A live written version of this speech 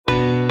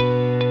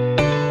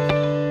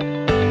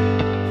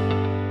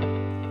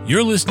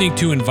You're listening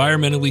to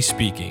Environmentally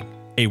Speaking,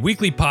 a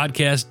weekly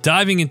podcast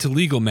diving into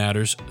legal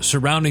matters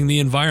surrounding the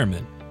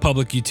environment,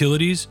 public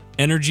utilities,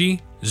 energy,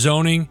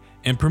 zoning,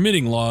 and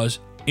permitting laws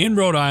in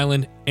Rhode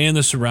Island and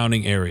the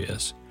surrounding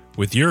areas,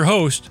 with your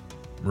host,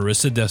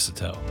 Marissa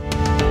Desitel.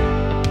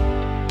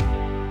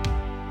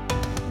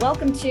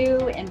 Welcome to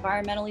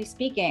Environmentally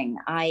Speaking.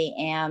 I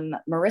am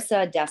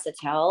Marissa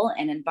Desitel,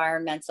 an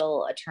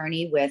environmental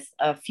attorney with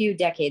a few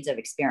decades of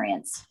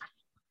experience.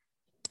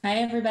 Hi,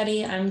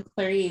 everybody. I'm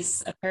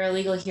Clarice, a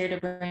paralegal here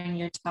to bring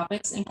your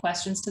topics and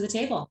questions to the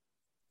table.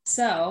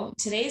 So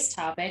today's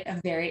topic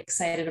I'm very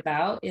excited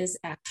about is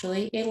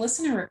actually a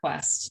listener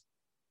request.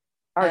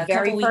 Our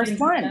very first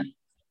one.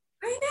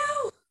 I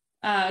know.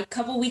 A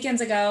couple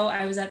weekends ago,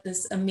 I was at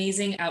this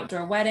amazing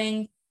outdoor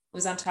wedding. It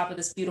was on top of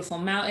this beautiful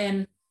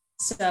mountain.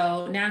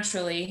 So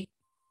naturally,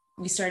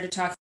 we started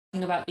talking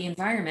about the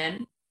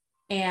environment,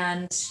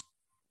 and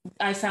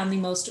I found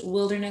the most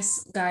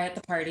wilderness guy at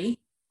the party.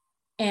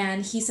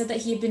 And he said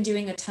that he had been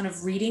doing a ton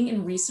of reading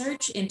and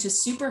research into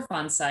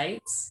Superfund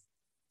sites.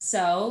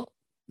 So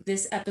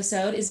this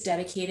episode is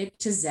dedicated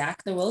to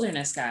Zach, the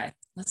wilderness guy.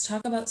 Let's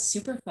talk about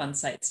Superfund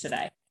sites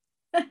today.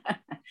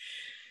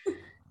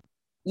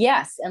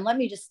 Yes, and let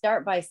me just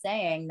start by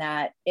saying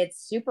that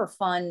it's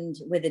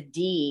Superfund with a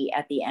D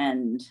at the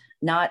end,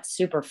 not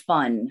super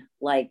fun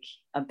like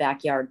a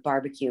backyard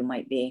barbecue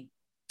might be.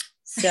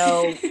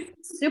 So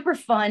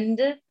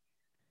Superfund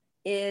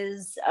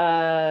is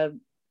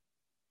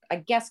I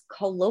guess,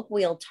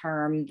 colloquial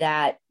term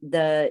that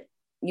the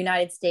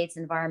United States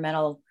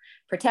Environmental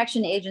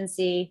Protection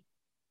Agency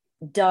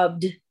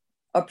dubbed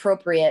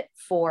appropriate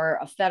for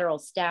a federal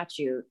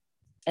statute.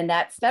 And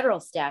that federal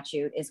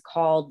statute is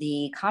called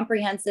the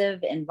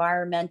Comprehensive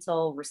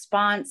Environmental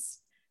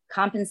Response,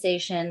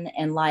 Compensation,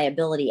 and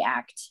Liability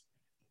Act.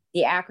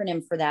 The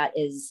acronym for that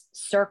is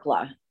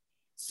CERCLA.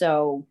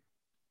 So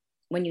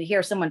when you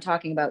hear someone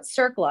talking about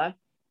CERCLA,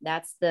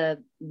 that's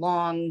the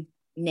long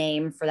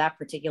name for that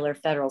particular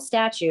federal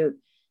statute.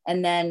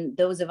 And then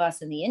those of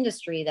us in the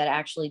industry that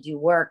actually do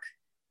work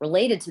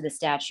related to the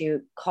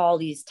statute call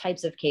these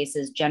types of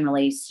cases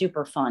generally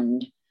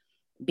Superfund,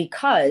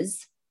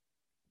 because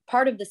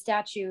part of the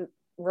statute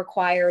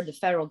required the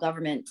federal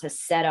government to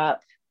set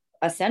up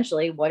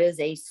essentially what is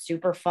a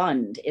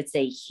Superfund. It's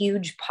a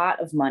huge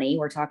pot of money.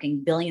 We're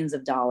talking billions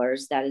of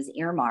dollars that is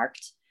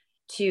earmarked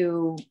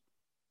to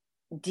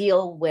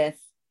deal with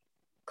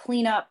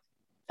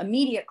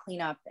immediate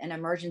cleanup and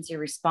emergency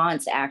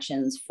response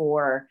actions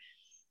for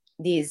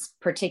these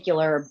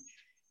particular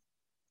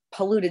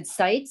polluted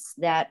sites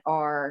that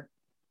are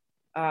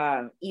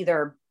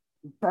either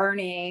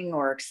burning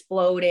or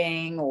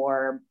exploding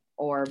or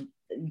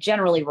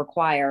generally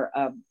require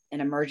an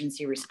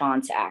emergency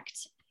response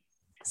act.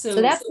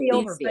 So that's the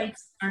overview.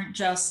 Sites aren't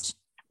just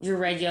your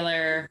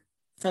regular,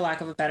 for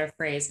lack of a better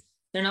phrase,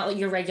 they're not like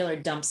your regular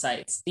dump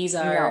sites. These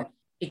are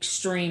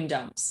extreme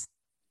dumps.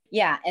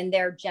 Yeah, and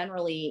they're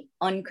generally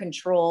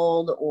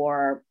uncontrolled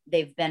or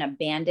they've been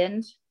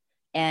abandoned,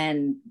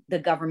 and the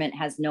government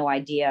has no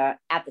idea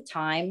at the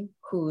time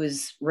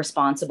who's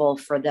responsible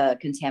for the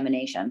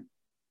contamination.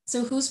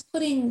 So who's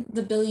putting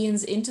the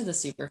billions into the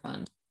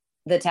Superfund?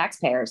 The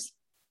taxpayers.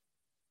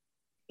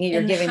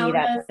 You're giving me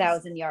that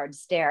 1,000-yard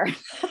stare.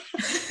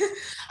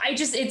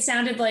 It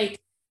sounded like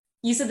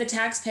you said the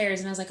taxpayers,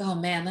 and I was like, oh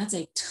man, that's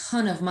a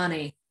ton of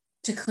money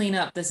to clean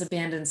up this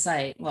abandoned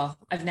site. Well,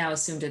 I've now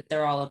assumed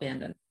they're all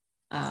abandoned.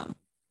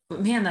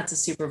 But man, that's a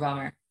super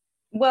bummer.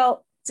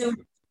 Well, so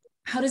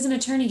how does an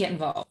attorney get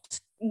involved?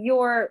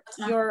 Your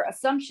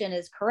assumption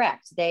is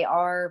correct. They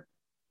are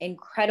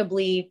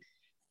incredibly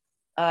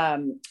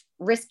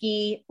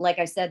risky. Like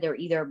I said, they're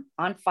either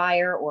on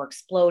fire or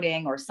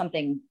exploding, or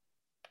something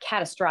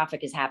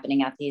catastrophic is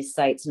happening at these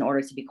sites in order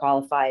to be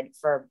qualified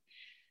for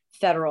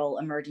federal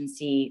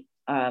emergency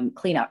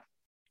cleanup.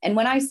 And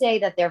when I say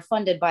that they're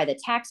funded by the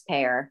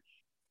taxpayer,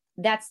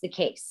 that's the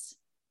case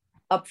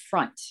up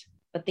front.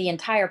 But the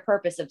entire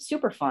purpose of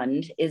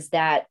Superfund is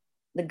that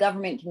the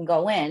government can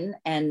go in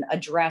and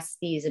address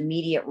these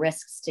immediate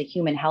risks to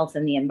human health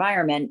and the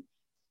environment.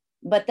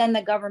 But then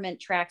the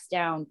government tracks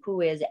down who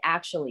is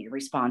actually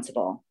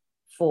responsible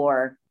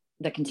for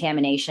the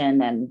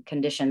contamination and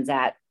conditions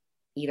at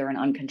either an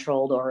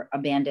uncontrolled or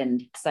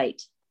abandoned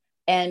site.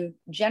 And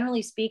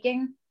generally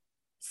speaking,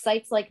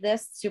 sites like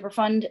this,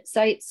 Superfund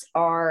sites,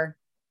 are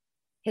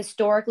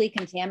historically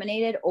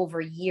contaminated over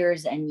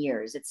years and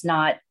years. It's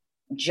not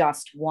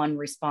just one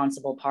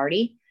responsible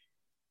party.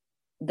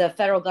 The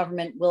federal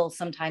government will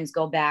sometimes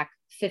go back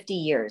 50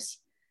 years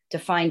to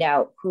find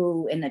out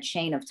who in the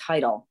chain of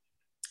title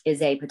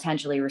is a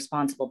potentially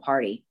responsible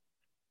party.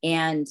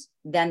 And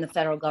then the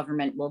federal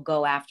government will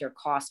go after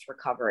cost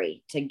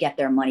recovery to get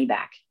their money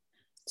back.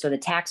 So the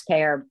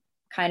taxpayer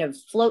kind of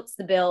floats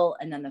the bill,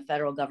 and then the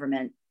federal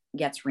government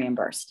gets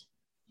reimbursed.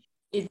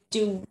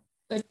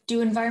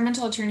 Do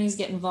environmental attorneys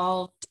get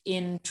involved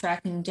in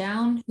tracking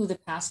down who the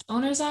past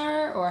owners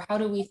are, or how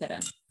do we fit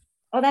in?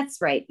 Oh,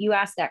 that's right. You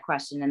asked that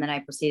question, and then I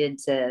proceeded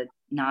to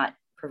not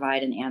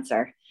provide an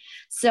answer.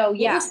 So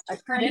yeah,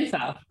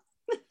 info.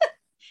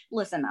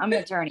 listen, I'm an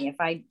attorney. If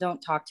I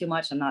don't talk too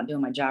much, I'm not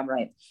doing my job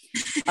right.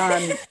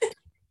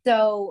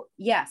 So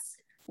yes,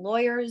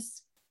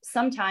 lawyers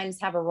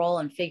sometimes have a role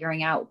in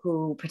figuring out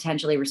who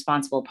potentially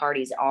responsible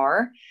parties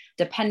are,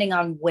 depending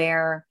on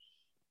where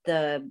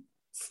the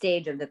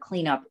stage of the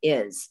cleanup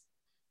is.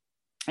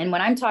 And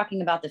when I'm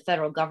talking about the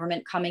federal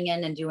government coming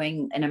in and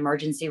doing an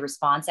emergency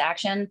response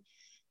action,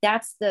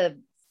 that's the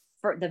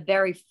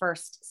very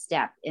first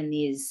step in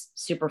these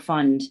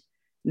Superfund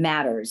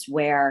matters,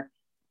 where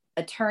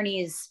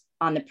attorneys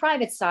on the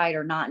private side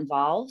are not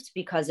involved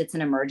because it's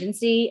an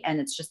emergency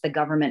and it's just the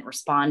government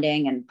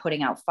responding and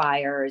putting out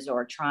fires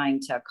or trying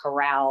to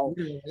corral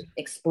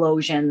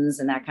explosions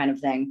and that kind of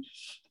thing.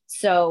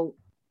 So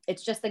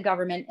it's just the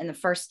government in the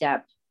first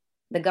step.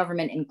 The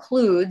government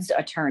includes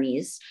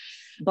attorneys,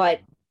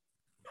 but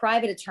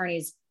private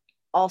attorneys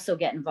also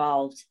get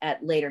involved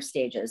at later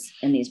stages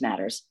in these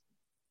matters.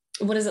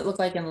 What does it look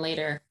like in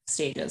later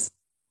stages?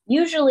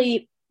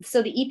 Usually,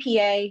 so the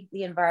EPA,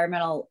 the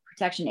Environmental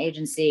Protection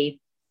Agency,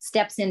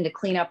 steps in to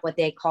clean up what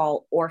they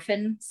call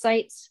orphan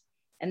sites.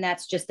 And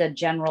that's just a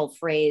general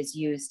phrase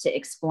used to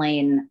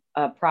explain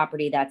a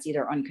property that's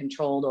either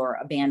uncontrolled or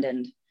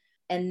abandoned.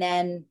 And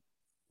then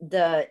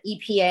the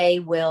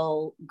EPA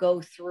will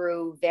go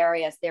through their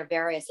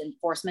various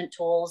enforcement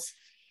tools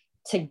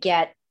to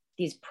get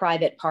these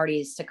private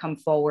parties to come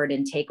forward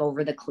and take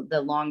over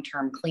the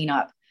long-term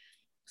cleanup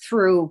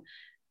through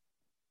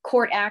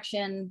court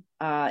action,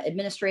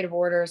 administrative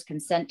orders,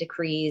 consent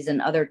decrees,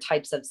 and other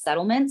types of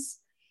settlements.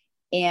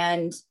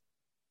 And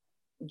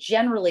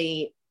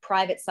generally,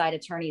 private side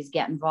attorneys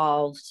get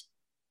involved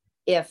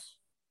if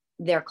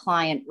their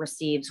client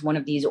receives one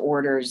of these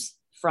orders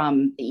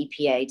from the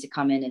EPA to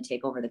come in and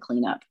take over the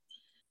cleanup.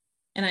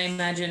 And I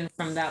imagine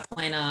from that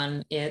point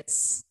on,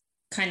 it's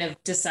kind of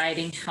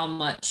deciding how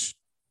much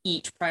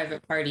each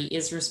private party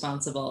is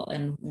responsible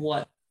and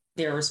what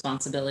their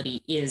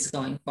responsibility is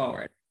going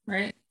forward,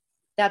 right?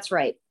 That's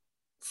right.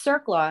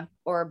 CERCLA,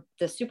 or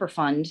the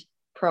Superfund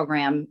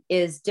program,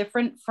 is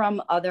different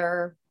from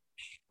other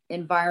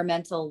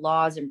environmental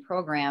laws and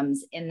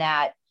programs in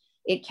that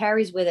it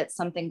carries with it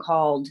something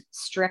called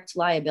strict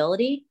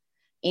liability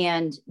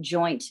and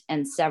joint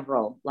and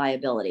several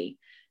liability.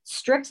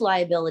 Strict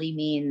liability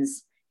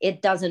means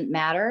it doesn't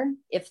matter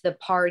if the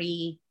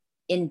party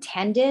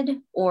intended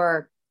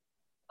or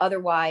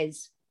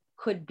otherwise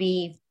could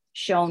be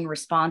shown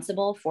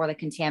responsible for the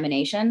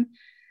contamination.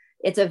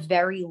 It's a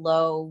very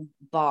low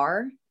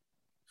bar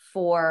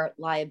for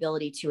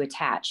liability to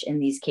attach in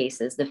these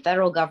cases. The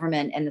federal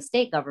government and the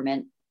state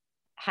government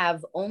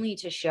have only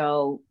to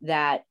show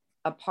that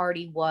a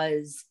party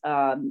was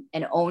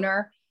an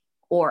owner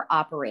or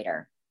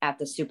operator at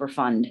the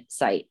Superfund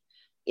site.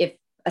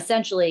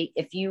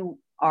 If you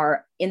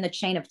are in the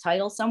chain of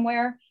title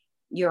somewhere,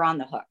 you're on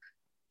the hook.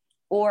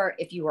 Or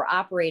if you were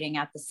operating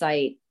at the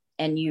site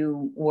and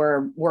you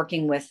were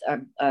working with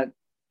a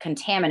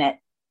contaminant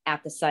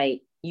at the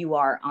site, you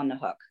are on the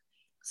hook.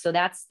 So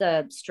that's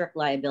the strict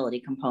liability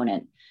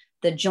component.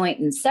 The joint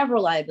and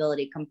several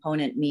liability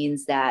component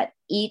means that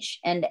each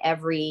and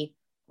every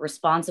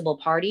responsible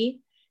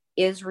party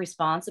is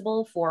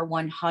responsible for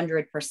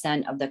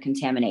 100% of the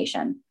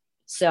contamination.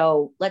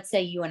 So let's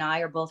say you and I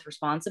are both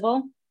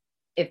responsible.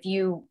 If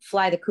you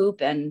fly the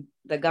coop and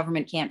the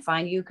government can't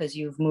find you because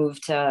you've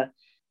moved to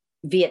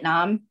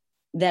Vietnam,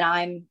 then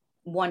I'm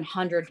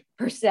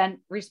 100%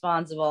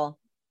 responsible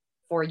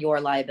for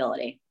your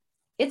liability.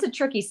 It's a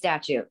tricky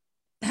statute.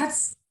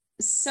 That's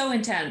so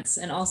intense.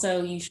 And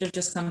also, you should have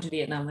just come to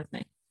Vietnam with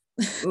me.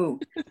 Ooh.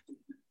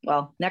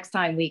 Well, next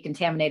time we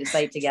contaminate a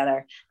site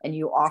together and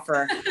you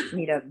offer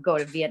me to go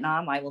to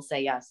Vietnam, I will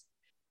say yes.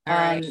 All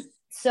right.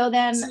 So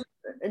then,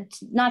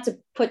 not to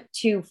put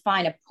too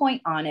fine a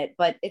point on it,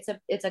 but it's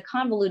a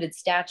convoluted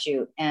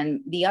statute.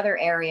 And the other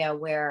area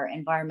where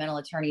environmental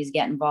attorneys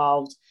get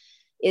involved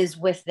is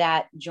with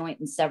that joint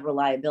and several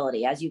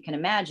liability. As you can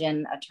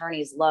imagine,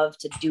 attorneys love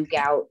to duke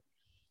out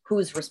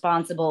who's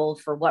responsible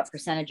for what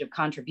percentage of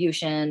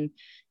contribution.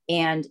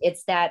 And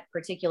it's that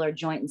particular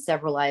joint and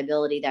several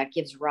liability that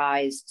gives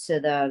rise to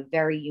the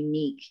very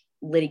unique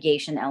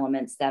litigation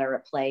elements that are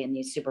at play in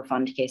these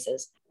Superfund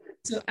cases.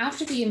 So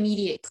after the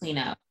immediate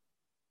cleanup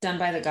done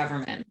by the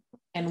government,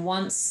 and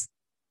once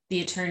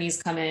the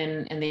attorneys come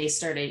in and they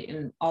started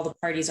and all the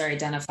parties are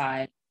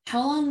identified, how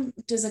long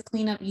does a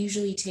cleanup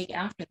usually take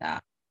after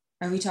that?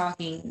 Are we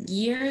talking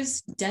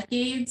years,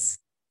 decades?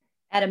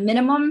 At a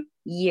minimum,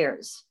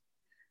 years.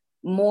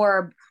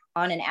 More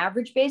on an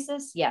average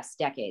basis, yes,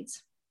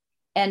 decades.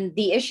 And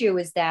the issue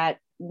is that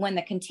when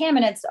the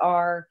contaminants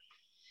are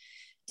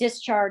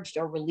discharged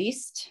or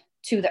released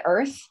to the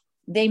earth,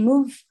 they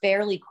move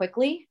fairly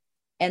quickly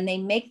and they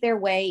make their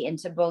way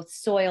into both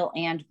soil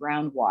and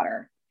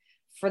groundwater.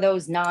 For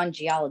those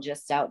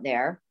non-geologists out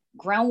there,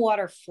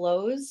 groundwater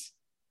flows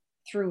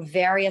through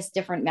various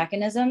different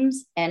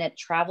mechanisms and it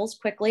travels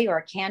quickly, or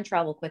it can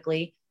travel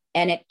quickly,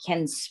 and it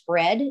can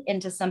spread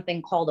into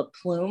something called a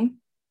plume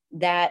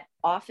that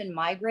often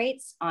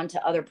migrates onto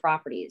other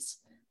properties.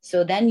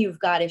 So then you've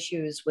got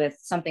issues with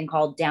something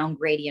called down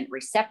gradient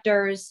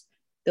receptors,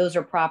 those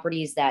are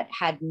properties that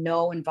had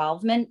no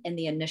involvement in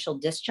the initial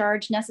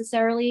discharge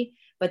necessarily,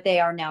 but they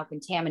are now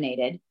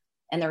contaminated.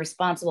 And the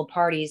responsible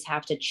parties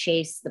have to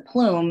chase the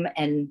plume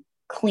and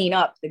clean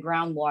up the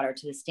groundwater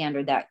to the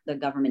standard that the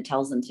government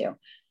tells them to.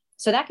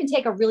 So that can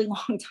take a really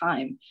long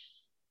time.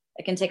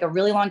 It can take a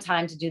really long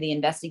time to do the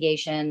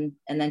investigation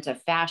and then to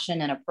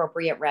fashion an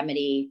appropriate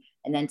remedy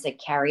and then to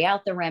carry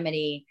out the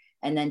remedy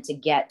and then to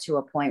get to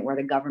a point where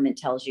the government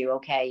tells you,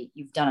 okay,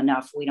 you've done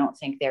enough. We don't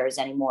think there is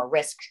any more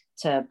risk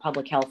to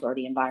public health or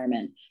the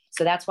environment.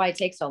 So that's why it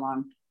takes so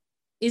long.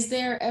 Is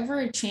there ever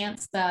a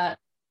chance that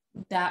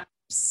that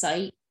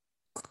site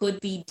could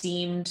be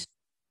deemed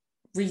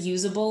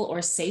reusable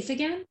or safe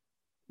again?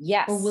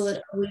 Yes. Or will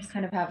it always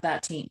kind of have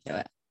that taint to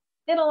it?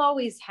 It'll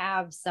always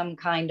have some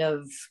kind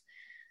of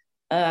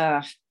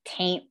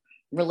taint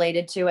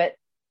related to it,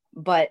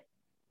 but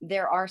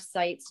there are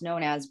sites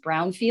known as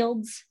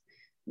brownfields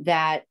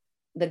that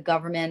the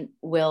government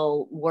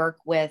will work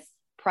with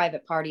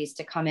private parties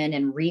to come in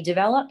and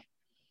redevelop.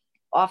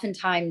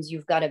 Oftentimes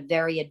you've got a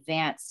very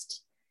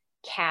advanced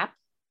cap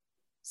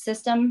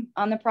system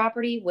on the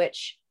property,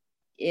 which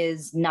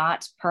is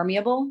not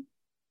permeable,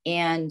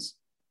 and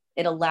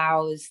it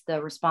allows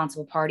the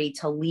responsible party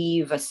to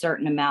leave a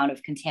certain amount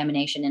of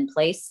contamination in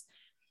place.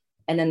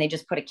 And then they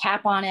just put a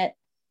cap on it,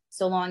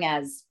 so long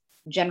as,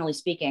 generally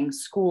speaking,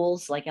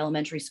 schools like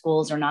elementary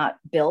schools are not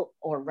built,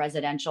 or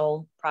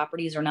residential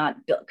properties are not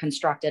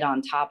constructed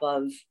on top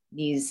of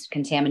these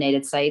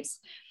contaminated sites,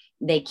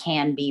 they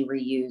can be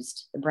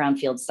reused. The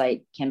brownfield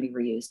site can be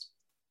reused.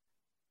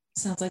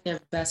 Sounds like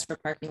they're best for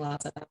parking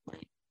lots at that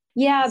point.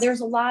 Yeah,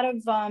 there's a lot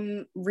of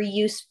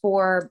reuse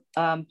for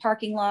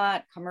parking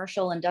lot,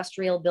 commercial,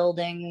 industrial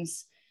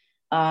buildings.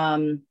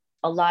 A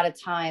lot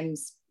of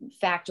times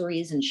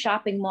factories and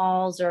shopping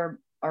malls are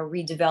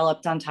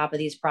redeveloped on top of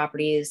these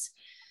properties.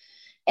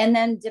 And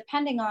then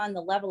depending on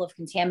the level of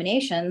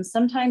contamination,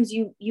 sometimes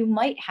you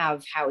might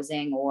have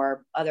housing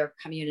or other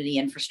community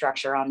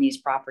infrastructure on these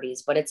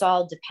properties, but it's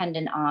all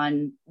dependent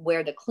on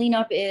where the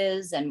cleanup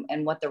is and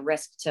what the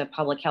risk to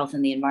public health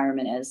and the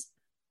environment is.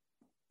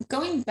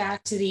 Going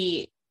back to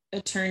the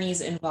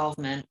attorney's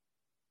involvement,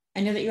 I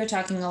know that you were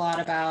talking a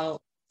lot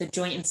about the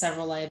joint and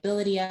several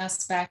liability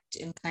aspect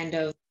and kind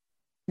of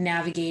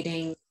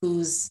navigating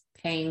who's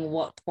paying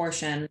what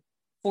portion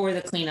for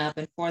the cleanup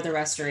and for the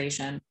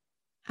restoration.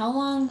 How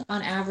long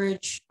on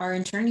average are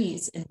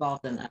attorneys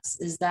involved in this?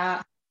 Is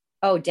that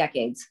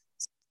decades?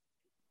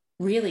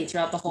 Really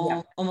throughout the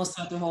whole, almost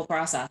throughout the whole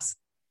process?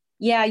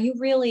 Yeah, you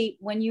really,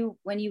 when you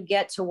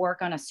get to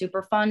work on a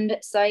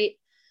Superfund site,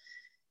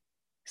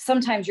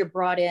 sometimes you're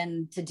brought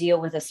in to deal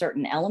with a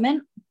certain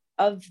element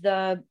of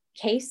the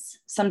case.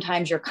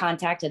 Sometimes you're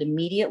contacted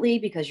immediately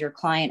because your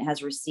client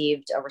has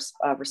received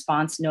a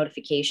response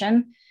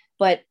notification.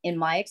 But in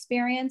my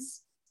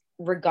experience,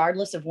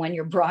 regardless of when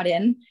you're brought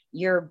in,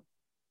 you're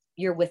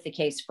with the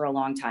case for a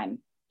long time.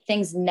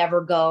 Things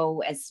never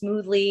go as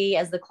smoothly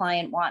as the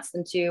client wants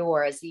them to,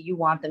 or as you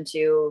want them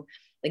to.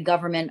 The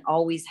government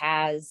always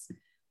has,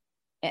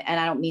 and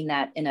I don't mean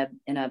that in a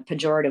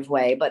pejorative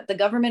way, but the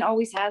government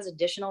always has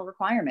additional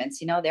requirements.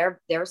 You know, their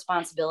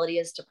responsibility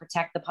is to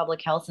protect the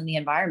public health and the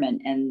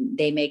environment, and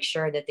they make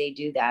sure that they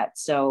do that.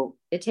 So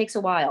it takes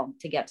a while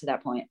to get to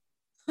that point.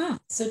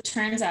 So it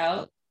turns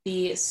out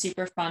the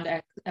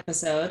Superfund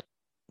episode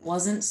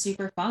wasn't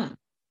super fun.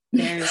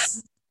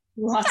 There's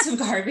lots of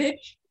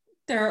garbage.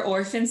 There are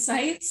orphan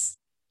sites.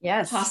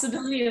 Yes.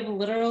 Possibility of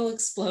literal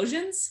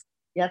explosions.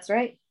 That's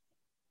right.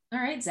 All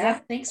right,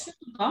 Zach, Thanks for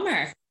the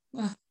bummer.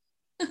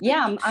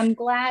 Yeah, I'm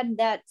glad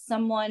that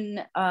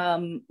someone,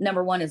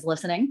 number one, is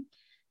listening.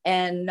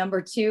 And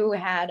number two,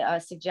 had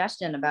a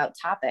suggestion about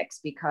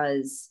topics,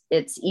 because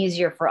it's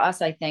easier for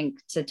us, I think,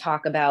 to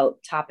talk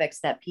about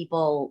topics that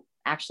people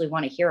actually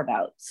want to hear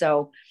about.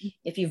 So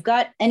if you've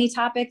got any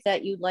topic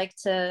that you'd like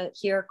to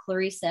hear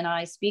Clarice and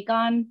I speak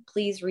on,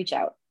 please reach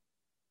out.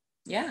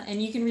 Yeah,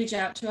 and you can reach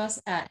out to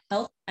us at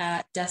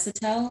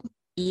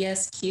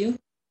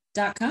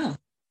help@DecitelESQ.com.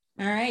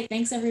 All right,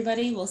 thanks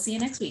everybody. We'll see you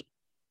next week.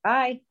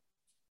 Bye.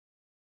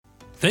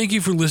 Thank you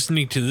for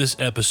listening to this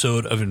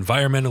episode of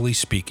Environmentally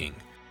Speaking.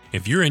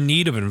 If you're in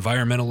need of an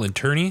environmental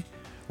attorney,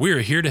 we are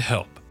here to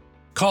help.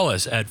 Call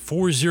us at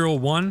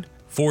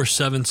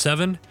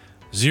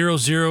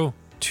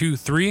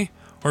 401-477-0023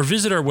 or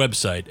visit our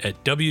website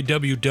at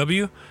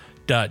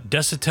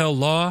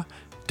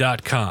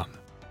www.decitellaw.com.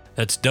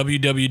 That's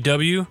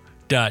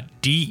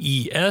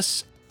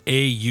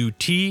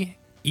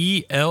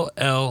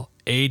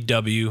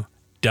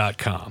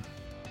www.DESAUTELLAW.com.